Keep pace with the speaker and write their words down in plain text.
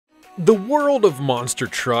The world of monster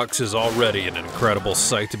trucks is already an incredible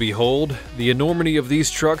sight to behold. The enormity of these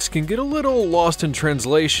trucks can get a little lost in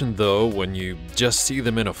translation though when you just see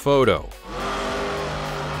them in a photo.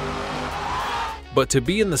 But to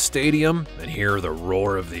be in the stadium and hear the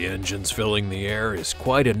roar of the engines filling the air is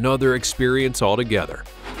quite another experience altogether.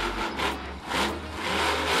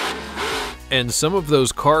 And some of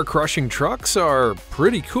those car-crushing trucks are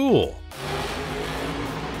pretty cool.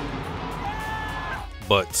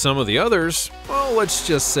 But some of the others, well, let's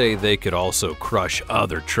just say they could also crush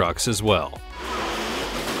other trucks as well.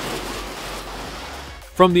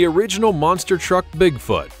 From the original monster truck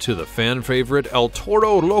Bigfoot to the fan favorite El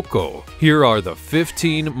Toro Loco, here are the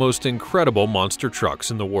 15 most incredible monster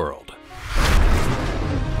trucks in the world.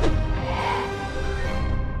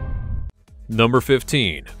 Number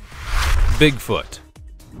 15. Bigfoot.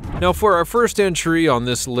 Now for our first entry on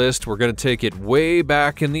this list, we're going to take it way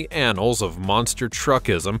back in the annals of monster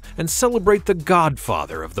truckism and celebrate the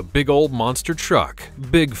godfather of the big old monster truck,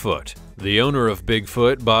 Bigfoot. The owner of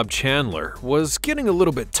Bigfoot, Bob Chandler, was getting a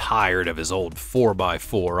little bit tired of his old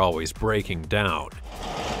 4x4 always breaking down.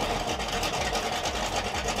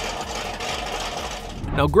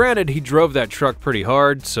 Now granted, he drove that truck pretty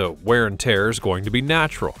hard, so wear and tear is going to be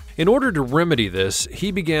natural. In order to remedy this,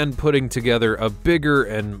 he began putting together a bigger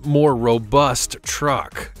and more robust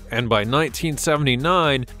truck. And by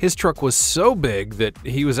 1979, his truck was so big that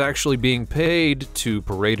he was actually being paid to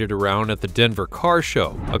parade it around at the Denver Car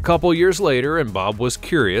Show. A couple years later, and Bob was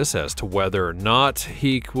curious as to whether or not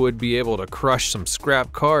he would be able to crush some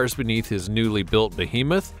scrap cars beneath his newly built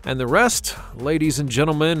behemoth. And the rest, ladies and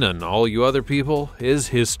gentlemen, and all you other people, is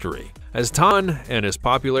history. As time and his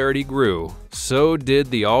popularity grew, so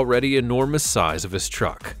did the already enormous size of his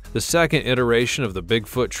truck. The second iteration of the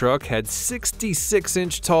Bigfoot truck had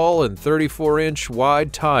 66-inch tall and 34-inch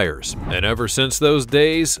wide tires. And ever since those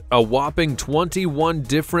days, a whopping 21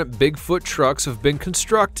 different Bigfoot trucks have been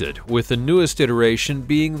constructed, with the newest iteration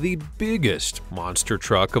being the biggest monster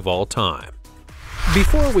truck of all time.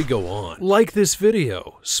 Before we go on, like this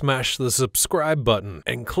video, smash the subscribe button,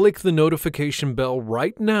 and click the notification bell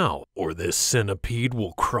right now, or this centipede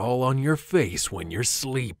will crawl on your face when you're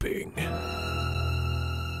sleeping.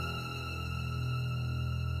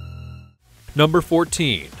 Number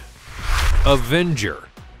 14. Avenger.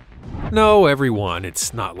 No, everyone,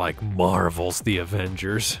 it's not like Marvel's The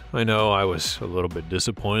Avengers. I know I was a little bit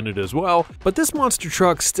disappointed as well, but this monster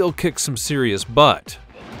truck still kicks some serious butt.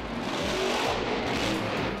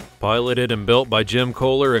 Piloted and built by Jim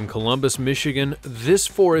Kohler in Columbus, Michigan, this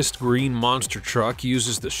forest green monster truck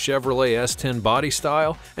uses the Chevrolet S10 body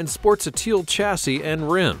style and sports a teal chassis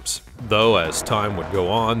and rims. Though as time would go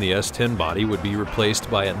on, the S10 body would be replaced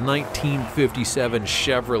by a 1957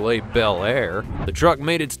 Chevrolet Bel Air. The truck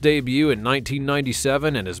made its debut in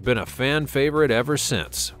 1997 and has been a fan favorite ever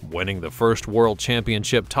since, winning the first World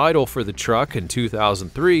Championship title for the truck in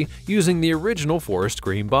 2003 using the original forest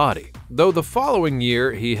green body. Though the following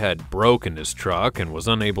year he had broken his truck and was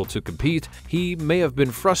unable to compete, he may have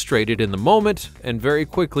been frustrated in the moment and very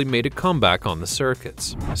quickly made a comeback on the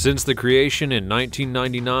circuits. Since the creation in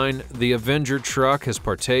 1999, the Avenger truck has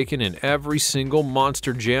partaken in every single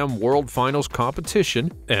Monster Jam World Finals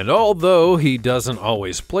competition, and although he doesn't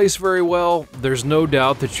always place very well, there's no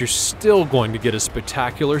doubt that you're still going to get a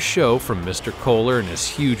spectacular show from Mr. Kohler and his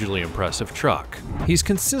hugely impressive truck. He's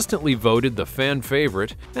consistently voted the fan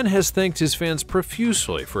favorite and has thanked his fans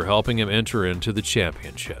profusely for helping him enter into the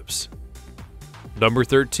championships. Number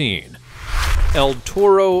 13. El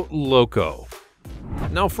Toro Loco.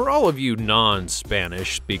 Now for all of you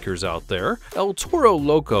non-Spanish speakers out there, El Toro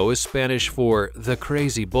Loco is Spanish for the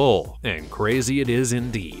crazy bull, and crazy it is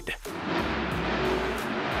indeed.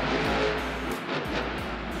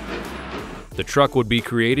 The truck would be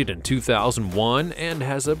created in 2001 and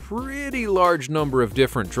has a pretty large number of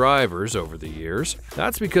different drivers over the years.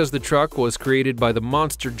 That's because the truck was created by the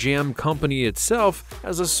Monster Jam company itself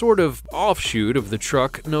as a sort of offshoot of the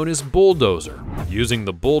truck known as Bulldozer. Using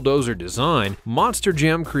the Bulldozer design, Monster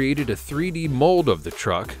Jam created a 3D mold of the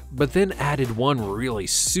truck, but then added one really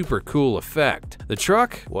super cool effect. The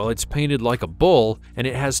truck, well, it's painted like a bull, and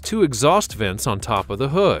it has two exhaust vents on top of the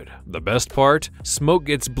hood. The best part? Smoke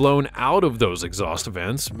gets blown out of those those exhaust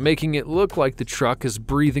vents, making it look like the truck is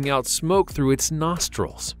breathing out smoke through its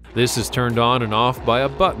nostrils. This is turned on and off by a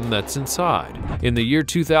button that's inside. In the year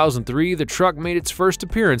 2003, the truck made its first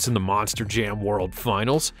appearance in the Monster Jam World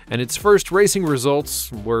Finals, and its first racing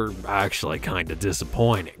results were actually kinda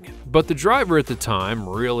disappointing. But the driver at the time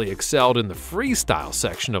really excelled in the freestyle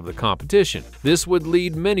section of the competition. This would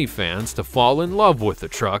lead many fans to fall in love with the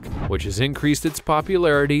truck, which has increased its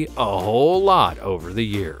popularity a whole lot over the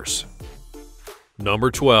years.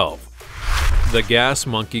 Number 12. The Gas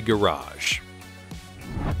Monkey Garage.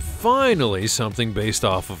 Finally, something based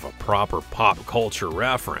off of a proper pop culture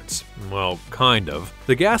reference. Well, kind of.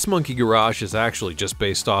 The Gas Monkey Garage is actually just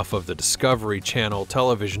based off of the Discovery Channel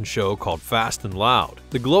television show called Fast and Loud.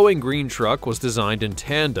 The glowing green truck was designed in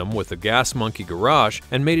tandem with the Gas Monkey Garage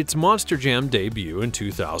and made its Monster Jam debut in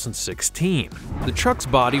 2016. The truck's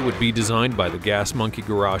body would be designed by the Gas Monkey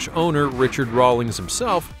Garage owner Richard Rawlings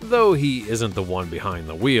himself, though he isn't the one behind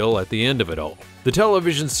the wheel at the end of it all. The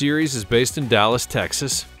television series is based in Dallas,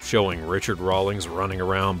 Texas, showing Richard Rawlings running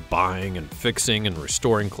around buying and fixing and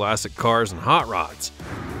restoring classic cars and hot rods.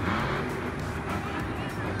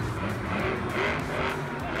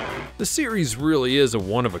 The series really is a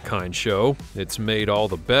one-of-a-kind show. It's made all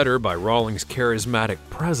the better by Rawlings' charismatic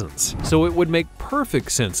presence, so it would make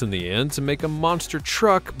perfect sense in the end to make a monster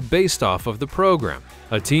truck based off of the program.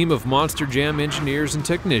 A team of Monster Jam engineers and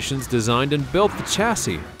technicians designed and built the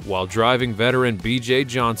chassis, while driving veteran B.J.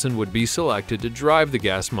 Johnson would be selected to drive the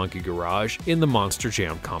Gas Monkey Garage in the Monster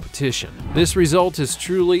Jam competition. This result is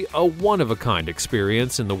truly a one-of-a-kind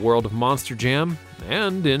experience in the world of Monster Jam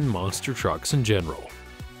and in monster trucks in general.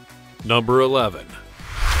 Number 11.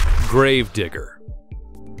 Gravedigger.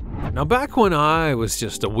 Now, back when I was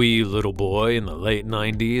just a wee little boy in the late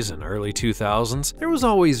 90s and early 2000s, there was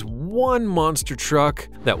always one monster truck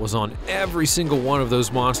that was on every single one of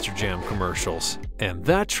those Monster Jam commercials, and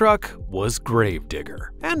that truck was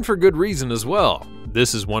Gravedigger. And for good reason as well.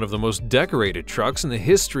 This is one of the most decorated trucks in the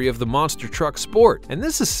history of the monster truck sport, and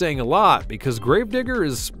this is saying a lot because Gravedigger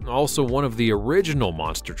is also one of the original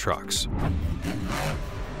monster trucks.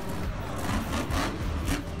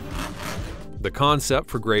 The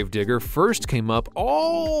concept for Gravedigger first came up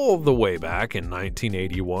all the way back in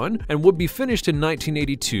 1981 and would be finished in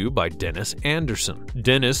 1982 by Dennis Anderson.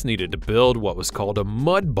 Dennis needed to build what was called a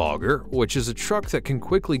mud bogger, which is a truck that can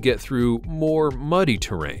quickly get through more muddy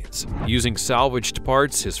terrains. Using salvaged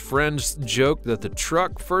parts, his friends joked that the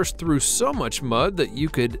truck first threw so much mud that you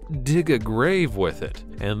could dig a grave with it,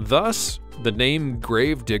 and thus the name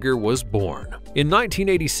Gravedigger was born. In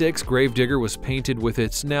 1986, Gravedigger was painted with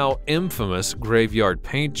its now infamous graveyard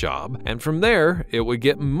paint job, and from there, it would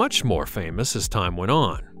get much more famous as time went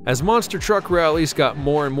on. As monster truck rallies got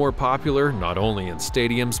more and more popular, not only in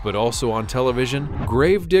stadiums but also on television,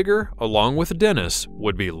 Gravedigger, along with Dennis,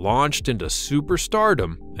 would be launched into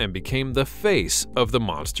superstardom and became the face of the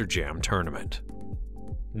Monster Jam tournament.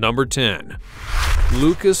 Number 10.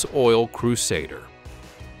 Lucas Oil Crusader.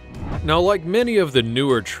 Now, like many of the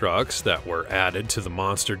newer trucks that were added to the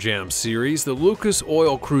Monster Jam series, the Lucas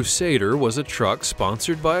Oil Crusader was a truck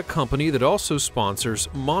sponsored by a company that also sponsors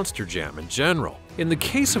Monster Jam in general. In the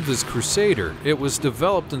case of this Crusader, it was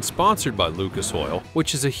developed and sponsored by Lucas Oil,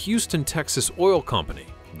 which is a Houston, Texas oil company.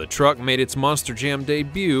 The truck made its Monster Jam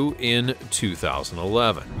debut in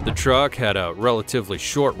 2011. The truck had a relatively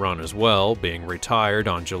short run as well, being retired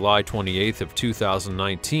on July 28th of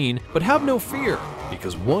 2019, but have no fear,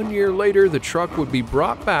 because 1 year later the truck would be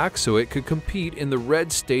brought back so it could compete in the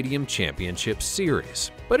Red Stadium Championship Series.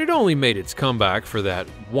 But it only made its comeback for that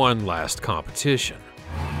one last competition.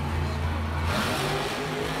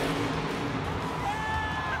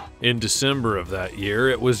 In December of that year,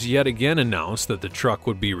 it was yet again announced that the truck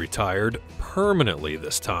would be retired permanently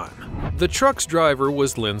this time. The truck's driver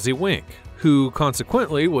was Lindsey Wink, who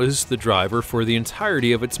consequently was the driver for the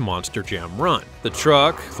entirety of its Monster Jam run. The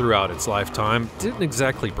truck, throughout its lifetime, didn't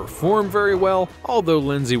exactly perform very well, although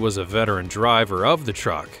Lindsey was a veteran driver of the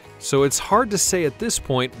truck. So it's hard to say at this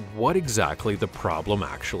point what exactly the problem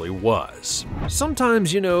actually was.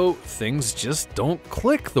 Sometimes, things just don't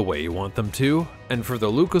click the way you want them to, and for the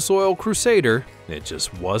Lucas Oil Crusader, it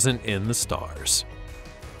just wasn't in the stars.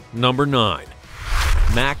 Number 9.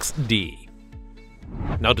 Max D.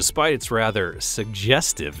 Now, despite its rather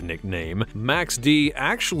suggestive nickname, Max D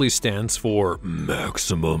actually stands for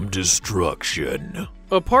Maximum Destruction.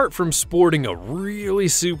 Apart from sporting a really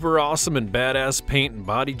super awesome and badass paint and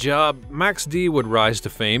body job, Max D would rise to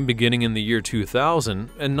fame beginning in the year 2000,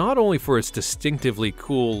 and not only for its distinctively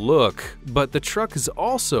cool look, but the truck is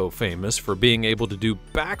also famous for being able to do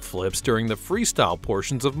backflips during the freestyle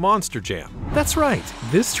portions of Monster Jam. That's right,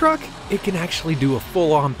 this truck, it can actually do a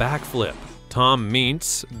full-on backflip. Tom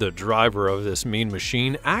Mintz, the driver of this mean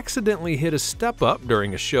machine, accidentally hit a step-up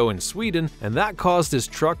during a show in Sweden, and that caused his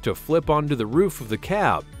truck to flip onto the roof of the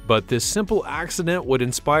cab. But this simple accident would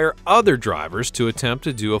inspire other drivers to attempt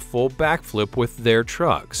to do a full backflip with their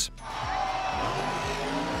trucks.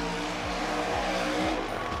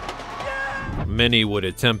 Many would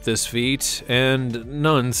attempt this feat, and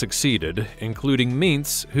none succeeded, including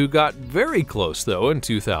Mintz, who got very close though in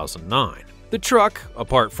 2009. The truck,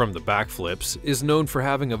 apart from the backflips, is known for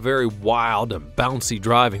having a very wild and bouncy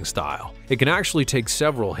driving style. It can actually take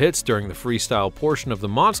several hits during the freestyle portion of the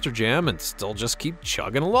Monster Jam and still just keep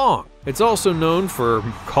chugging along. It's also known for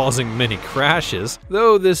causing many crashes,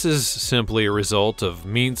 though this is simply a result of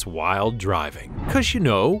Mintz's wild driving. 'Cause you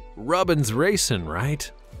know, rubbin's racing,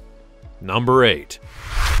 right? Number 8.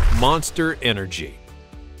 Monster Energy.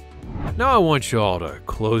 Now I want you all to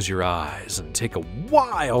close your eyes and take a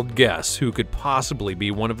wild guess who could possibly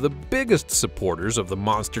be one of the biggest supporters of the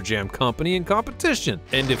Monster Jam company in competition.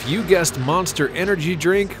 And if you guessed Monster Energy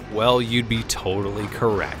drink, well, you'd be totally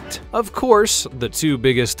correct. Of course, the two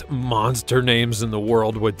biggest monster names in the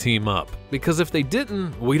world would team up, because if they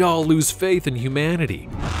didn't, we'd all lose faith in humanity.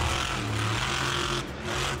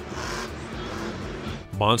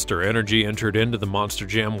 Monster Energy entered into the Monster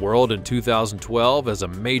Jam world in 2012 as a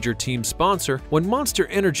major team sponsor when Monster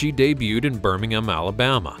Energy debuted in Birmingham,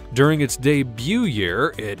 Alabama. During its debut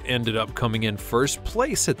year, it ended up coming in first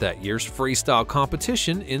place at that year's freestyle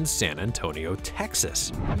competition in San Antonio,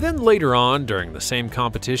 Texas. Then later on, during the same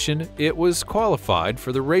competition, it was qualified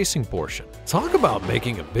for the racing portion. Talk about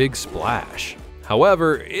making a big splash.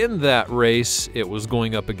 However, in that race, it was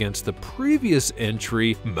going up against the previous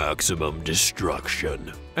entry, Maximum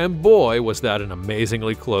Destruction. And boy, was that an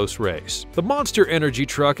amazingly close race. The Monster Energy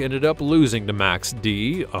truck ended up losing to Max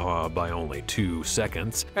D by only 2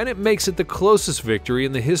 seconds, and it makes it the closest victory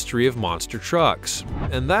in the history of monster trucks.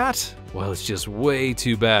 And that, well, it's just way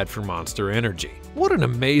too bad for Monster Energy. What an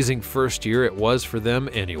amazing first year it was for them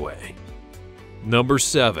anyway. Number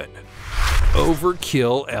 7.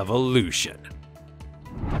 Overkill Evolution.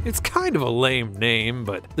 It's kind of a lame name,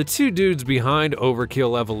 but the two dudes behind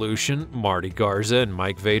Overkill Evolution, Marty Garza and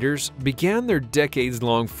Mike Vaders, began their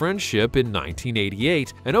decades-long friendship in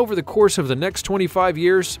 1988, and over the course of the next 25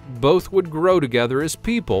 years, both would grow together as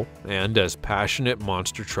people and as passionate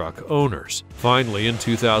monster truck owners. Finally, in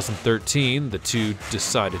 2013, the two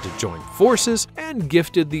decided to join forces and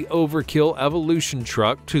gifted the Overkill Evolution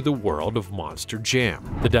truck to the world of Monster Jam.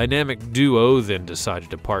 The dynamic duo then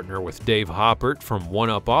decided to partner with Dave Hoppert from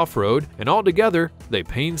One Up Off-Road, and altogether, they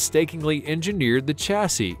painstakingly engineered the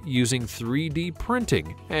chassis using 3D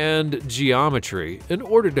printing and geometry in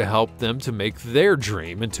order to help them to make their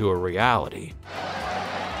dream into a reality.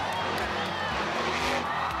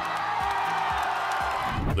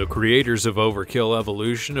 The creators of Overkill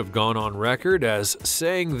Evolution have gone on record as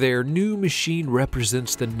saying their new machine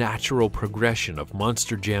represents the natural progression of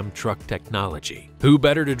Monster Jam truck technology. Who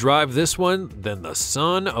better to drive this one than the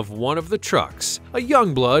son of one of the trucks, a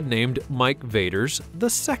young blood named Mike Vaders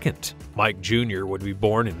II. Mike Jr. would be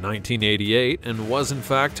born in 1988 and was in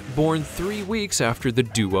fact born 3 weeks after the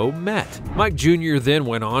duo met. Mike Jr. then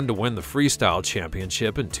went on to win the Freestyle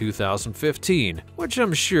Championship in 2015, which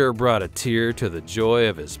I'm sure brought a tear to the joy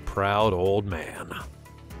of his proud old man.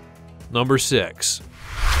 Number 6.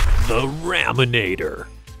 The Raminator.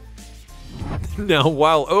 Now,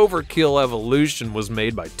 while Overkill Evolution was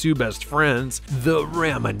made by two best friends, the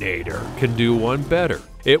Raminator can do one better.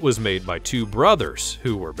 It was made by two brothers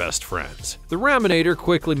who were best friends. The Raminator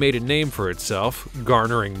quickly made a name for itself,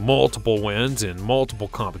 garnering multiple wins in multiple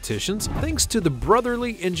competitions thanks to the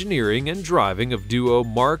brotherly engineering and driving of duo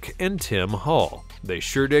Mark and Tim Hull. They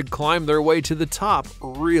sure did climb their way to the top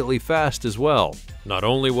really fast as well. Not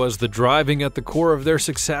only was the driving at the core of their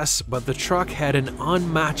success, but the truck had an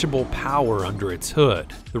unmatchable power under its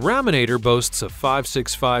hood. The Raminator boasts a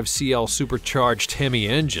 565 CL supercharged Hemi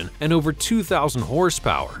engine and over 2,000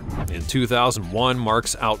 horsepower. In 2001,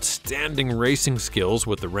 Mark's outstanding racing skills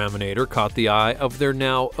with the Raminator caught the eye of their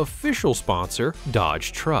now official sponsor,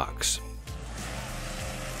 Dodge Trucks.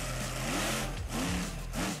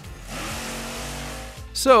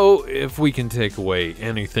 So, if we can take away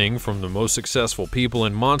anything from the most successful people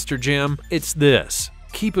in Monster Jam, it's this.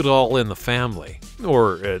 keep it all in the family.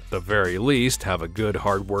 Or, at the very least, have a good,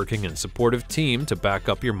 hardworking, and supportive team to back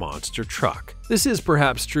up your monster truck. This is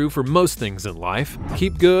perhaps true for most things in life.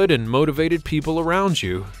 Keep good and motivated people around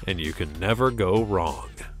you, and you can never go wrong.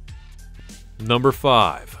 Number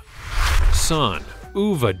 5. Son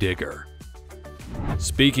Uva Digger.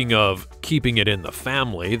 Speaking of keeping it in the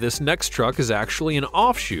family, this next truck is actually an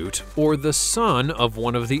offshoot or the son of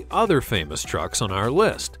one of the other famous trucks on our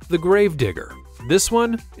list, the Gravedigger. This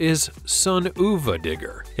one is Son Uva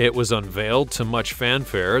Digger. It was unveiled to much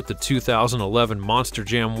fanfare at the 2011 Monster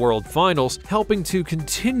Jam World Finals, helping to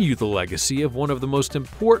continue the legacy of one of the most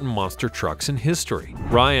important monster trucks in history.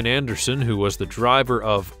 Ryan Anderson, who was the driver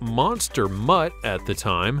of Monster Mutt at the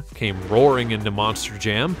time, came roaring into Monster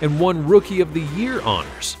Jam and won Rookie of the Year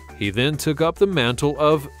honors. He then took up the mantle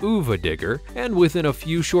of Uva Digger, and within a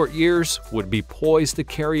few short years would be poised to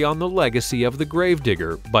carry on the legacy of the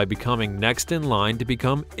Gravedigger by becoming next in line to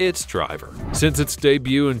become its driver. Since its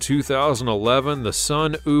debut in 2011, the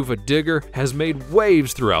Son Uva Digger has made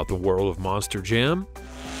waves throughout the world of Monster Jam,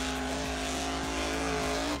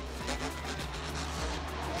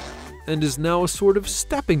 and is now a sort of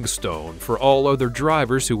stepping stone for all other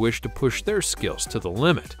drivers who wish to push their skills to the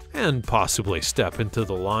limit, and possibly step into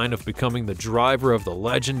the line of becoming the driver of the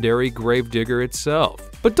legendary Gravedigger itself.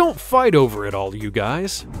 But don't fight over it all, you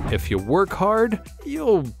guys. If you work hard,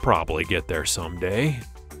 you'll probably get there someday.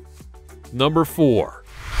 Number 4.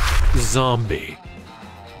 Zombie.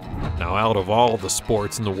 Now, out of all the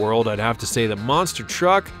sports in the world, I'd have to say that Monster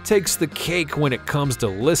Truck takes the cake when it comes to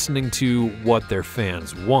listening to what their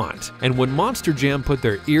fans want. And when Monster Jam put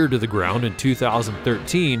their ear to the ground in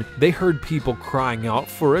 2013, they heard people crying out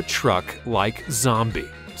for a truck like Zombie.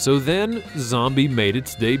 So then, Zombie made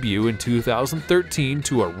its debut in 2013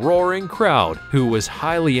 to a roaring crowd who was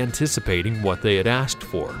highly anticipating what they had asked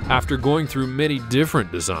for. After going through many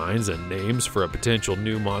different designs and names for a potential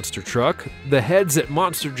new monster truck, the heads at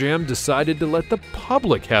Monster Jam decided to let the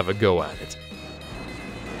public have a go at it.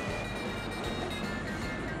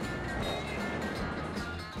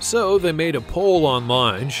 So they made a poll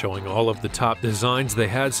online showing all of the top designs they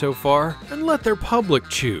had so far and let their public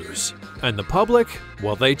choose. And the public,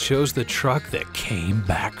 well, they chose the truck that came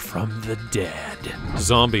back from the dead.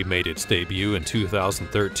 Zombie made its debut in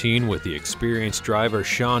 2013 with the experienced driver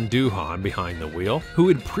Sean Duhan behind the wheel, who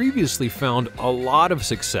had previously found a lot of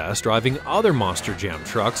success driving other Monster Jam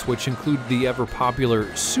trucks, which include the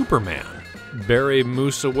ever-popular Superman. Barry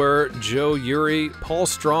Musawir, Joe Urey, Paul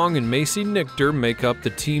Strong, and Macy Nichter make up the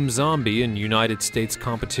Team Zombie in United States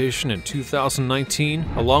competition in 2019,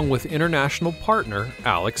 along with international partner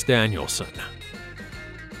Alex Danielson.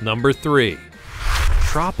 Number 3.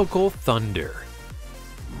 Tropical Thunder.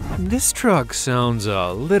 This truck sounds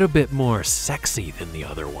a little bit more sexy than the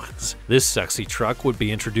other ones. This sexy truck would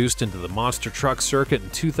be introduced into the monster truck circuit in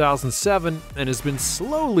 2007 and has been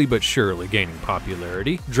slowly but surely gaining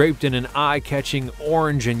popularity. Draped in an eye-catching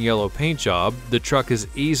orange and yellow paint job, the truck is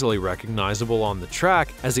easily recognizable on the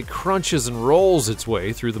track as it crunches and rolls its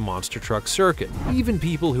way through the monster truck circuit. Even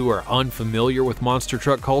people who are unfamiliar with monster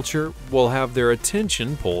truck culture will have their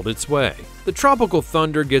attention pulled its way. The Tropical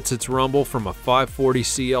Thunder gets its rumble from a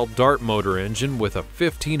 540cl Dart motor engine with a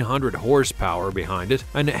 1500 horsepower behind it,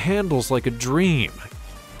 and it handles like a dream.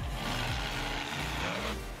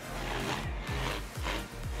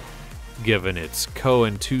 Given its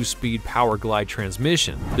Cohen 2-speed power glide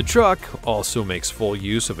transmission, the truck also makes full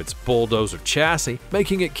use of its bulldozer chassis,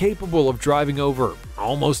 making it capable of driving over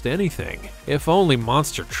almost anything. If only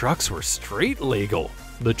monster trucks were street legal.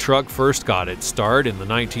 The truck first got its start in the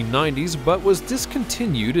 1990s but was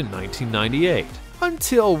discontinued in 1998,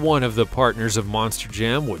 until one of the partners of Monster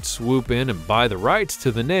Jam would swoop in and buy the rights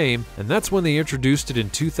to the name, and that's when they introduced it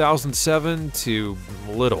in 2007 to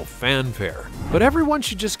little fanfare. But everyone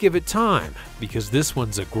should just give it time, because this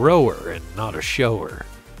one's a grower and not a shower.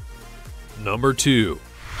 Number 2.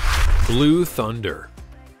 Blue Thunder.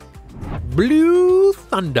 Blue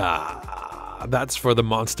Thunder. That's for the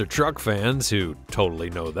monster truck fans who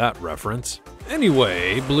totally know that reference.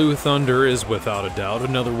 Anyway, Blue Thunder is without a doubt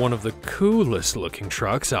another one of the coolest looking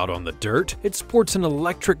trucks out on the dirt. It sports an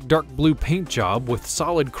electric dark blue paint job with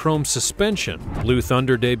solid chrome suspension. Blue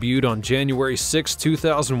Thunder debuted on January 6,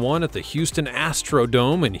 2001 at the Houston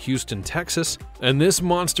Astrodome in Houston, Texas, and this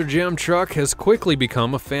Monster Jam truck has quickly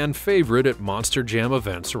become a fan favorite at Monster Jam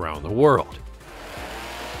events around the world.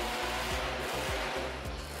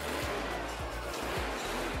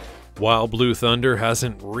 While Blue Thunder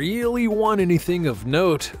hasn't really won anything of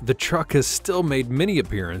note, the truck has still made many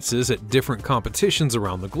appearances at different competitions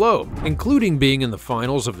around the globe, including being in the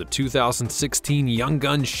finals of the 2016 Young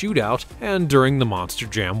Guns Shootout and during the Monster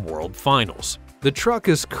Jam World Finals. The truck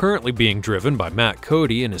is currently being driven by Matt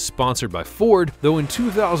Cody and is sponsored by Ford, though in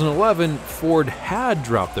 2011, Ford had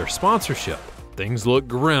dropped their sponsorship. Things look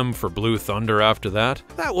grim for Blue Thunder after that.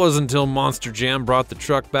 That was until Monster Jam brought the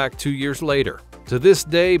truck back 2 years later. To this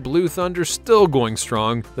day, Blue Thunder's still going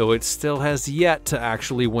strong, though it still has yet to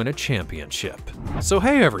actually win a championship. So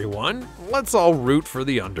hey everyone, let's all root for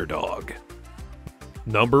the underdog.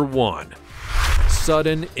 Number 1.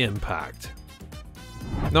 Sudden Impact.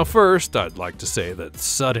 Now first, I'd like to say that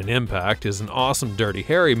Sudden Impact is an awesome Dirty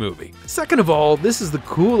Harry movie. Second of all, this is the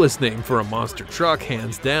coolest name for a monster truck,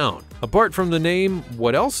 hands down. Apart from the name,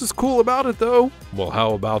 what else is cool about it though? Well,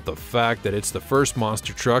 how about the fact that it's the first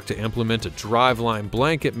monster truck to implement a driveline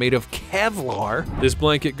blanket made of Kevlar? This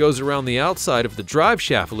blanket goes around the outside of the drive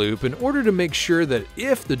shaft loop in order to make sure that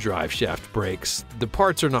if the drive shaft breaks, the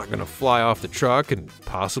parts are not going to fly off the truck and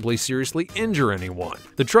possibly seriously injure anyone.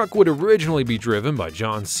 The truck would originally be driven by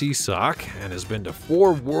John Seasock and has been to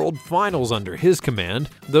 4 world finals under his command,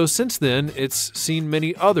 though since then it's seen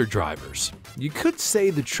many other drivers. You could say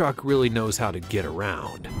the truck really knows how to get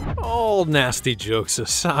around. All nasty jokes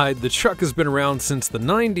aside, the truck has been around since the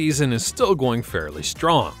 90s and is still going fairly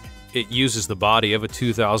strong. It uses the body of a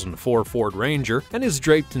 2004 Ford Ranger and is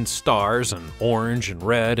draped in stars and orange and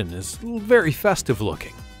red and is very festive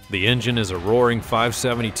looking. The engine is a roaring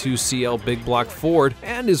 572 CL big block Ford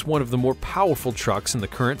and is one of the more powerful trucks in the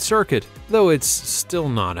current circuit, though it's still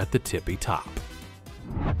not at the tippy top.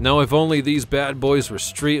 Now, if only these bad boys were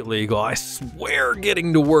street legal, I swear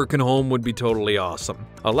getting to work and home would be totally awesome.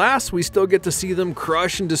 Alas, we still get to see them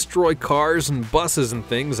crush and destroy cars and buses and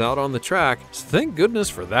things out on the track, so thank goodness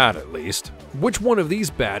for that at least. Which one of these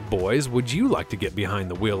bad boys would you like to get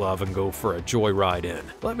behind the wheel of and go for a joyride in?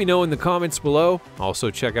 Let me know in the comments below.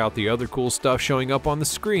 Also check out the other cool stuff showing up on the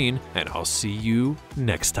screen, and I'll see you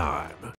next time.